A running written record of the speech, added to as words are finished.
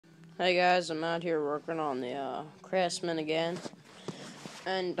Hey guys, I'm out here working on the Craftsman again,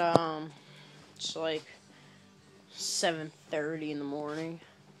 and it's like 7:30 in the morning,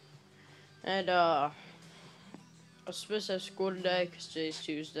 and I was supposed to have school today because today's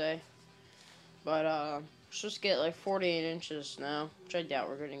Tuesday, but we're supposed to get like 48 inches now, which I doubt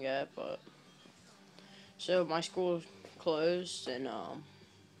we're gonna get, but so my school closed, and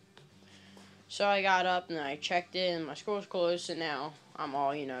so I got up and I checked in. My school's closed, and now I'm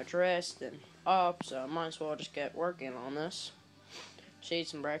all dressed and up, so I might as well just get working on this. Just eat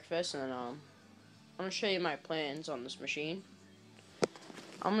some breakfast, and I'm gonna show you my plans on this machine.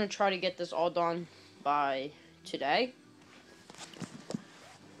 I'm gonna try to get this all done by today.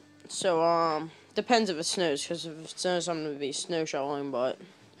 So depends if it snows, because if it snows, I'm gonna be snow shoveling, but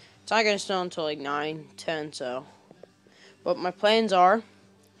it's not gonna snow until like 9, 10. So, but my plans are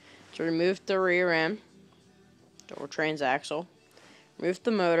to remove the rear end or transaxle, remove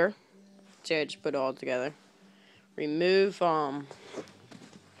the motor. See, I just put it all together. Remove I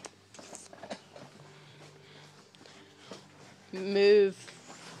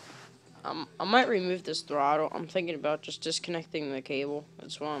might remove this throttle. I'm thinking about just disconnecting the cable.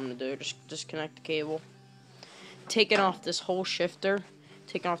 That's what I'm gonna do. Just disconnect the cable. Taking off this whole shifter.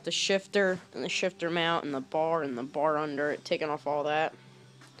 Taking off the shifter and the shifter mount and the bar under it. Taking off all that.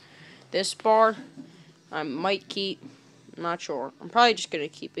 This bar, I might keep. I'm not sure. I'm probably just gonna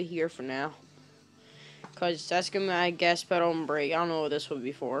keep it here for now, because that's gonna be my gas pedal and brake. I don't know what this would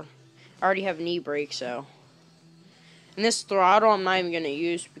be for. I already have an e-brake, so. And this throttle I'm not even gonna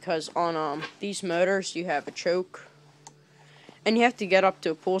use, because on these motors you have a choke, and you have to get up to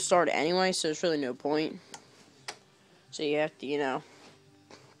a pull start anyway, so there's really no point. So you have to,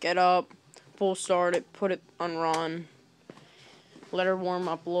 get up, pull start it, put it on run, let her warm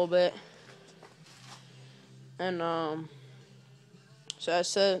up a little bit, and so I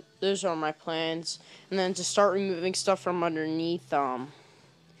said those are my plans. And then to start removing stuff from underneath,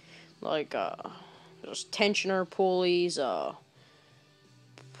 like there's tensioner pulleys,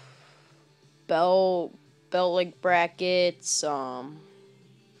 belt like brackets, all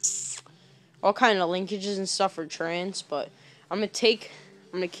kind of linkages and stuff for trans. But I'm gonna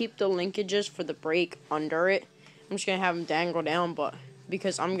keep the linkages for the brake under it. I'm just gonna have them dangle down, but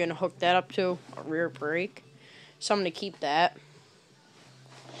because I'm gonna hook that up to a rear brake, so I'm gonna keep that.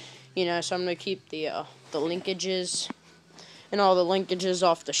 So I'm gonna keep the linkages and all the linkages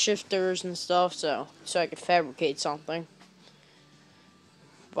off the shifters and stuff, so I could fabricate something.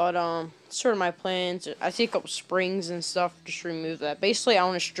 But sort of my plans. I see a couple springs and stuff. Just remove that. Basically, I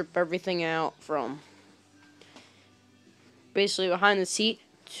want to strip everything out from basically behind the seat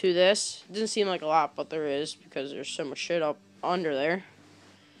to this. It doesn't seem like a lot, but there is, because there's so much shit up under there.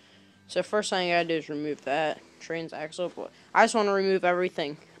 So first thing I gotta do is remove that transaxle. But I just want to remove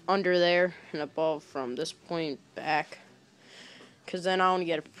everything under there and above from this point back, because then I want to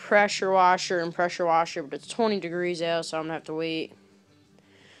get a pressure washer, but it's 20 degrees out, so I'm gonna have to wait.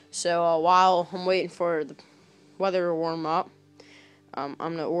 So while I'm waiting for the weather to warm up, I'm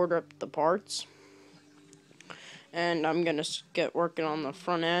gonna order up the parts, and I'm gonna get working on the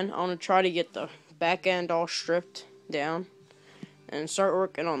front end. I want to try to get the back end all stripped down and start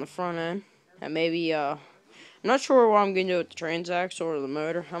working on the front end, and maybe I'm not sure what I'm going to do with the transaxle or the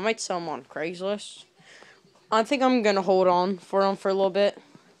motor. I might sell them on Craigslist. I think I'm going to hold on for them for a little bit.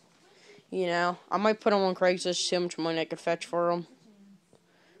 I might put them on Craigslist, see how much money I could fetch for them.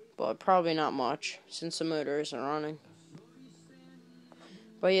 But probably not much, since the motor isn't running.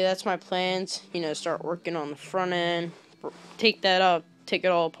 But yeah, that's my plans. Start working on the front end. Take that up, take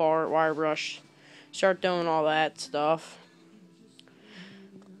it all apart, wire brush. Start doing all that stuff.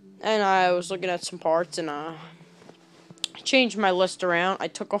 And I was looking at some parts, and I changed my list around. I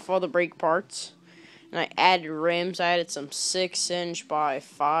took off all the brake parts, and I added rims. I added some 6" by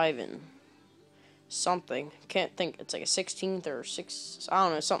 5 and something. Can't think. It's like a 16th or 6. I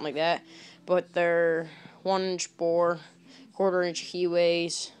don't know, something like that. But they're 1" bore, 1/4"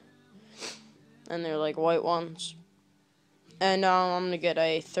 keyways, and they're like white ones. And I'm gonna get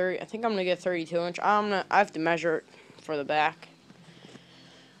a 30. I think I'm gonna get 32". I have to measure it for the back.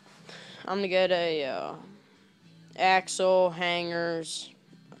 I'm gonna get a axle, hangers,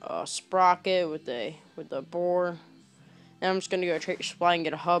 sprocket with the bore. And I'm just gonna go to Tractor Supply and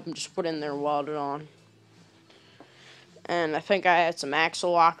get a hub and just put it in there and weld it on. And I think I had some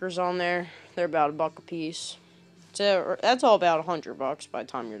axle lockers on there. They're about $1 a piece. So that's all about $100 by the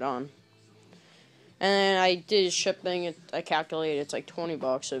time you're done. And then I did shipping. I calculated it's like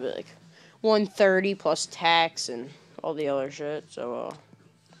 $20. So it'd be like $130 plus tax and all the other shit. So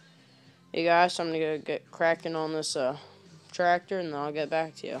hey guys, I'm gonna go get cracking on this tractor, and then I'll get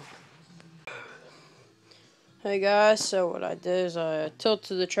back to you. Hey guys, so what I did is I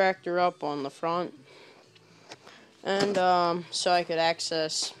tilted the tractor up on the front, and so I could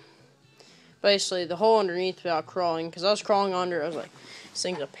access basically the hole underneath without crawling, because I was crawling under. I was like, this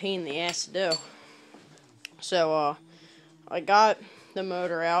thing's a pain in the ass to do. So I got the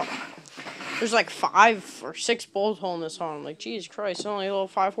motor out. There's like 5 or 6 bolts holding this on. I'm like, Jesus Christ, it's only a little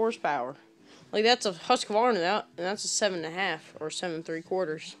 5 horsepower. Like, that's a Husqvarna now, and that's a 7.5 or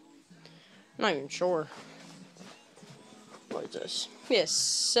 7.75. I'm not even sure. What is this? Yes,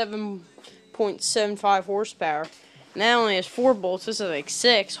 7.75 horsepower. And that only has 4 bolts. This is like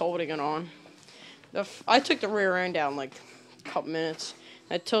 6 holding it on. I took the rear end down like a couple minutes.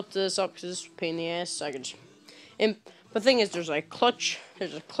 I tilted this up because this is a pain in the ass. So I could just, and the thing is, there's a clutch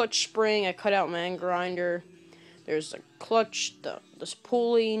spring I cut out my end grinder. There's a clutch, this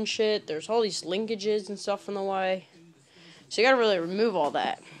pulley and shit. There's all these linkages and stuff in the way. So you gotta really remove all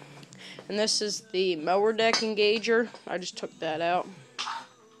that. And this is the mower deck engager. I just took that out.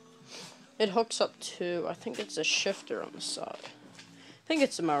 It hooks up to, I think it's a shifter on the side. I think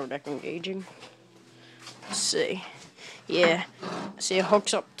it's the mower deck engaging. Let's see. Yeah. See, it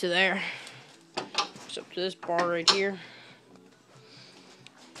hooks up to there. Hooks up to this bar right here.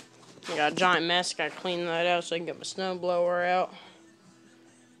 I got a giant mess. Gotta clean that out so I can get my snow blower out.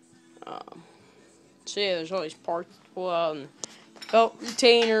 So yeah, there's all these parts. Well, and belt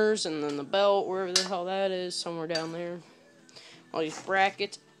retainers, and then the belt, wherever the hell that is, somewhere down there. All these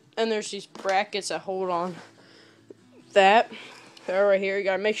brackets, and there's these brackets that hold on that. They're right here. You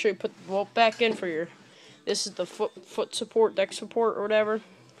gotta make sure you put the bolt back in for your. This is the foot support, deck support, or whatever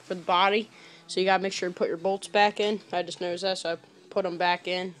for the body. So you gotta make sure you put your bolts back in. I just noticed that, so I put them back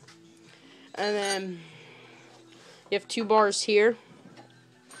in. And then you have 2 bars here.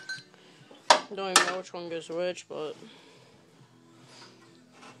 I don't even know which one goes to which, but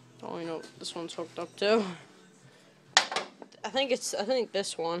I only know what this one's hooked up to. I think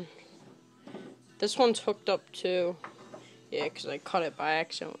this one. This one's hooked up to, yeah, because I cut it by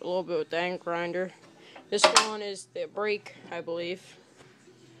accident a little bit with the end grinder. This one is the brake, I believe.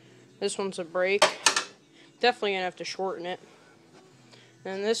 This one's a brake. Definitely gonna have to shorten it.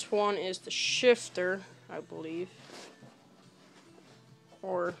 And this one is the shifter, I believe.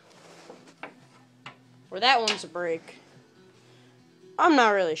 Or that one's a brake. I'm not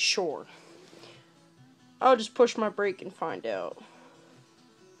really sure. I'll just push my brake and find out.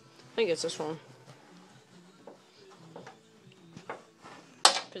 I think it's this one.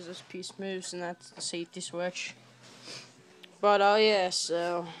 Because this piece moves and that's the safety switch. But yeah,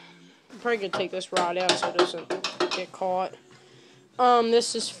 so I'm probably gonna take this rod out so it doesn't get caught.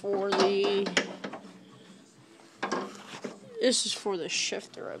 This is for the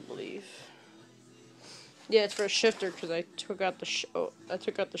shifter, I believe. Yeah, it's for a shifter because I took out the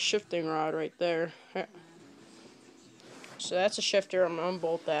shifting rod right there. So that's a shifter. I'm gonna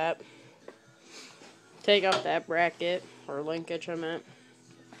unbolt that. Take out that bracket or linkage, I meant.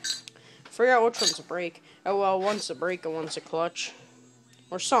 Figure out which one's a brake. Oh well, one's a brake and one's a clutch,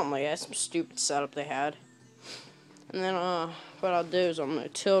 or something like that. Some stupid setup they had. And then what I'll do is I'm gonna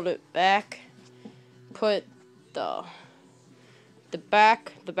tilt it back. Put the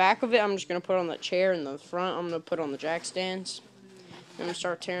back of it, I'm just gonna put on the chair, and the front I'm gonna put on the jack stands. I'm gonna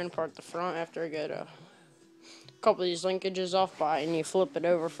start tearing apart the front after I get a couple of these linkages off and you flip it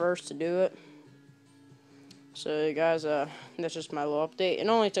over first to do it. So guys, that's just my little update. It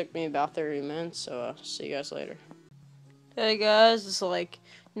only took me about 30 minutes, so see you guys later. Hey guys, it's like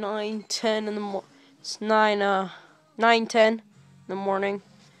 9:10 in the morning. It's 9:10 in the morning.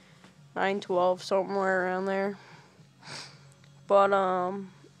 9:12, somewhere around there. But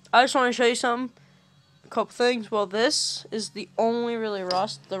I just want to show you something. A couple things. Well, this is the only really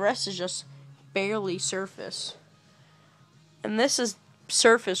rust. The rest is just barely surface. And this is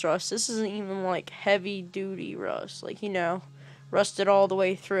surface rust. This isn't even like heavy duty rust, like, you know, rusted all the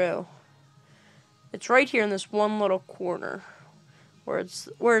way through. It's right here in this one little corner where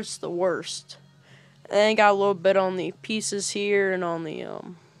it's the worst. And then got a little bit on the pieces here and on the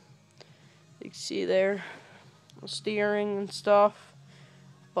you can see there, the steering and stuff.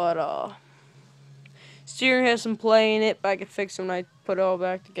 But steering has some play in it, but I can fix it when I put it all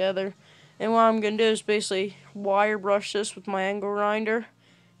back together. And what I'm going to do is basically wire brush this with my angle grinder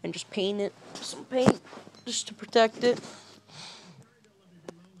and just paint it some paint just to protect it.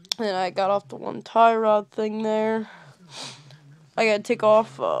 And I got off the one tie rod thing there. I got to take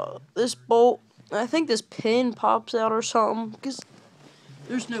off this bolt. I think this pin pops out or something because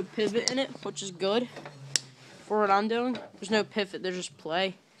there's no pivot in it, which is good for what I'm doing. There's no pivot, there's just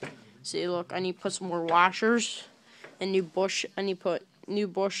play. See, look, I need to put some more washers and new bush. I need to put new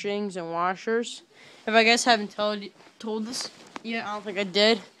bushings and washers. If I guys haven't told this yet, I don't think I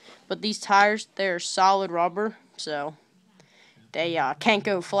did. But these tires, they're solid rubber, so they can't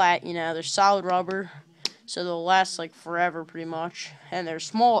go flat. You know, they're solid rubber, so they'll last like forever, pretty much. And they're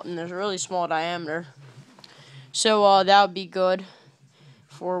small, and they're really small diameter. So that would be good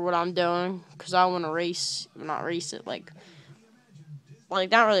for what I'm doing, because I want to not race it, like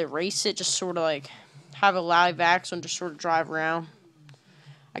not really race it, just sort of like have a live axle and just sort of drive around.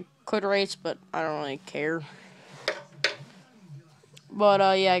 I could race, but I don't really care. But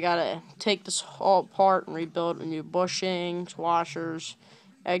yeah, I gotta take this all apart and rebuild with new bushings, washers,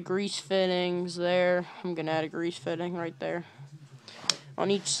 add grease fittings there. I'm gonna add a grease fitting right there on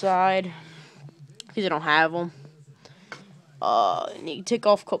each side because I don't have them. And you can take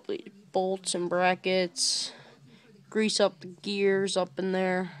off a couple of bolts and brackets, grease up the gears up in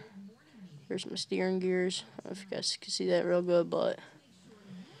there. Here's my steering gears. I don't know if you guys can see that real good, but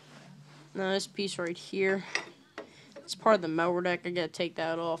now this piece right here, it's part of the mower deck. I gotta take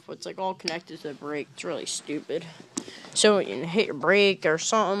that off, but it's like all connected to the brake. It's really stupid. So when you hit your brake or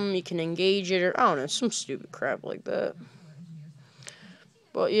something, you can engage it, or I don't know, some stupid crap like that.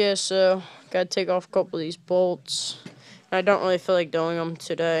 But yeah, so gotta take off a couple of these bolts. I don't really feel like doing them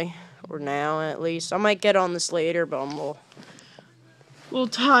today, or now at least. I might get on this later, but I'm a little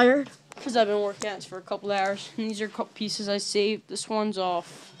tired because I've been working on this for a couple hours. And these are a couple pieces I saved. This one's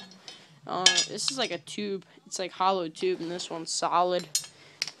off. This is like a tube. It's like hollow tube, and this one's solid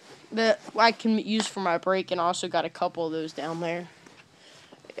that I can use for my brake. And I also got a couple of those down there.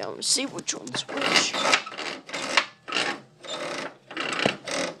 Yeah, let's see which one's which.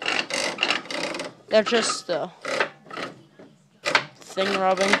 They're just the thing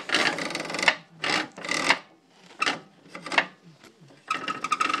rubbing.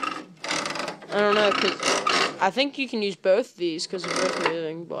 I don't know, because I think you can use both of these because they're both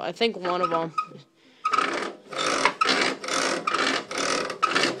moving, but I think one of them,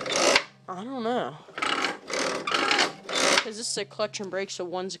 I don't know, because this is a clutch and brake, so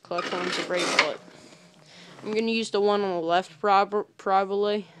one's a clutch, one's a brake, but I'm going to use the one on the left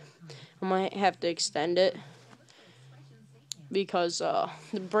probably. I might have to extend it because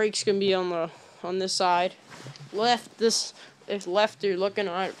the brake's going to be on this side. If left, you're looking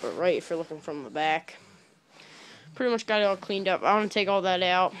at it, but right if you're looking from the back. Pretty much got it all cleaned up. I want to take all that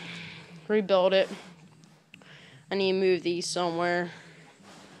out, rebuild it. I need to move these somewhere.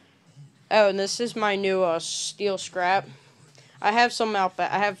 Oh, and this is my new steel scrap. I have some out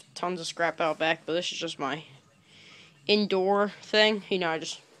back. I have tons of scrap out back, but this is just my indoor thing. You know, I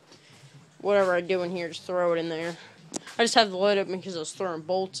just, whatever I do in here, just throw it in there. I just have the lid open because I was throwing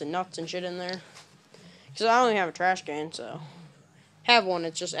bolts and nuts and shit in there. Because I only have a trash can, so have one.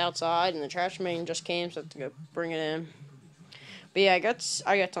 It's just outside, and the trash man just came, so I have to go bring it in. But yeah, I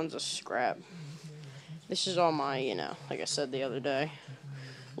got tons of scrap. This is all my, you know, like I said the other day,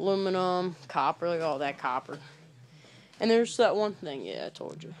 aluminum, copper, like all that copper. And there's that one thing, yeah, I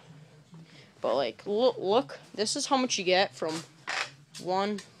told you. But like, look, this is how much you get from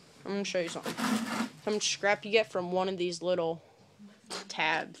one. I'm gonna show you something. How much scrap you get from one of these little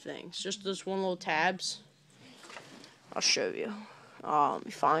tab things. Just this one little tabs. I'll show you. Let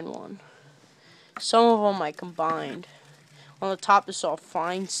me find one. Some of them I combined. On the top is all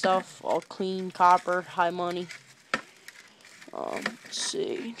fine stuff, all clean copper, high money. Let's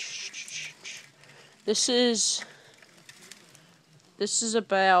see. This is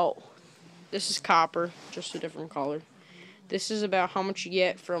copper, just a different color. This is about how much you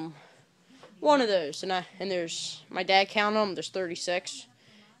get from one of those, and there's, my dad counted them. There's 36.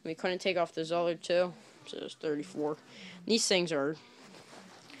 And we couldn't take off those other two, so there's 34. These things are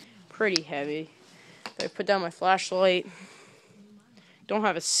pretty heavy. I put down my flashlight. Don't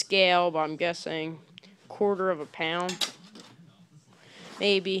have a scale, but I'm guessing 1/4 of a pound.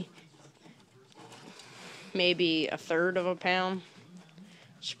 Maybe 1/3 of a pound.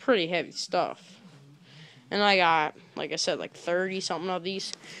 It's pretty heavy stuff. And I got, like I said, like 30 something of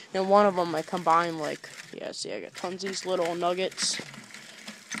these. And one of them I combined, like, yeah, see, I got tons of these little nuggets.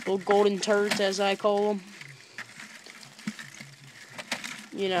 Little golden turds, as I call them.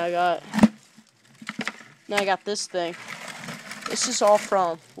 You know, I got this thing. This is all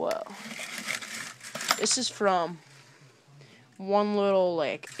from, well, this is from one little,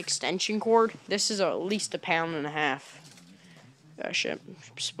 like, extension cord. This is at least 1.5 pounds. Gosh, I'm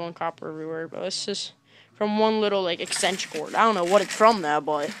spilling copper everywhere, but this is from one little, like, extension cord. I don't know what it's from now,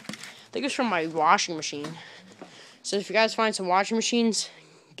 but I think it's from my washing machine. So if you guys find some washing machines,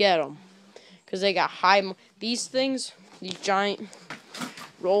 get them. Because they got these things, these giant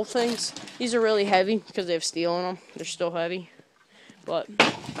roll things, these are really heavy because they have steel in them. They're still heavy. But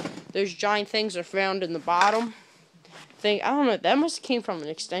those giant things are found in the bottom. I don't know, that must have came from an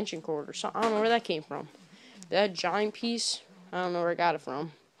extension cord or something. I don't know where that came from. That giant piece, I don't know where I got it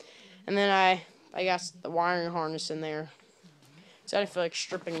from. And then I got the wiring harness in there. So I feel like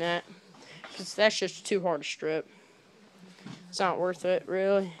stripping that, because that's just too hard to strip. It's not worth it,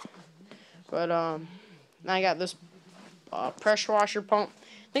 really. But now I got this pressure washer pump.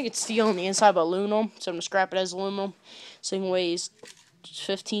 I think it's steel on the inside, but aluminum. So I'm gonna scrap it as aluminum. This thing weighs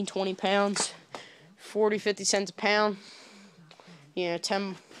 15, 20 pounds, 40, 50 cents a pound. You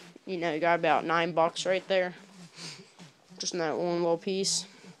know, you got about $9 right there. Just in that one little piece.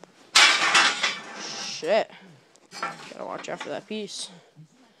 Shit. Gotta watch out for that piece.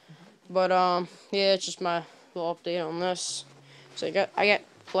 But yeah, it's just my little update on this. So I got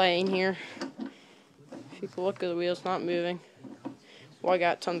play in here. If you can look at the wheel, it's not moving. Well, I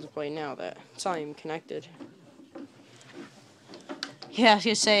got tons of play now that it's not even connected. Yeah, I was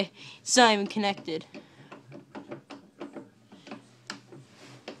gonna say it's not even connected.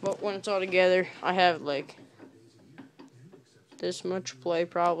 But when it's all together, I have like this much play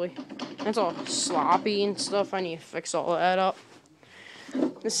probably. It's all sloppy and stuff. I need to fix all that up.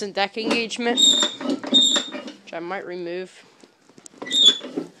 This is a deck engagement, which I might remove.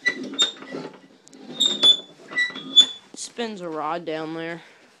 Spins a rod down there.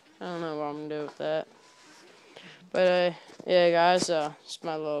 I don't know what I'm gonna do with that. But yeah, guys, it's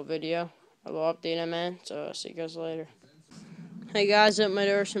my little video, a little update I made. So I'll see you guys later. Hey guys, up my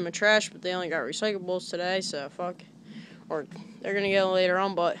door in my trash, but they only got recyclables today, so fuck. Or they're gonna get it later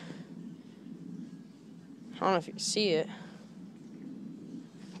on, but I don't know if you can see it.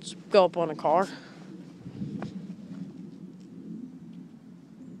 Let's go up on a car.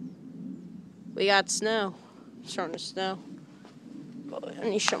 We got snow. It's starting to snow. But I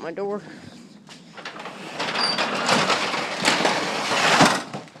need to shut my door.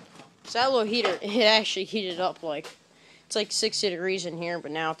 So that little heater, it actually heated up like, it's like 60 degrees in here,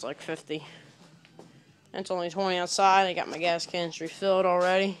 but now it's like 50. And it's only 20 outside. I got my gas cans refilled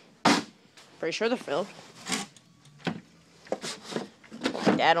already. Pretty sure they're filled.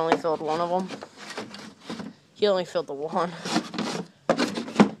 My dad only filled one of them. He only filled the one.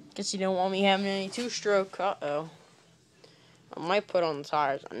 Guess he didn't want me having any two-stroke. Uh-oh. I might put on the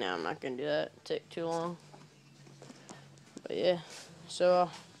tires. No, I'm not going to do that. It'd take too long. But yeah. So,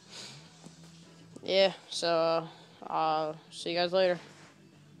 see you guys later.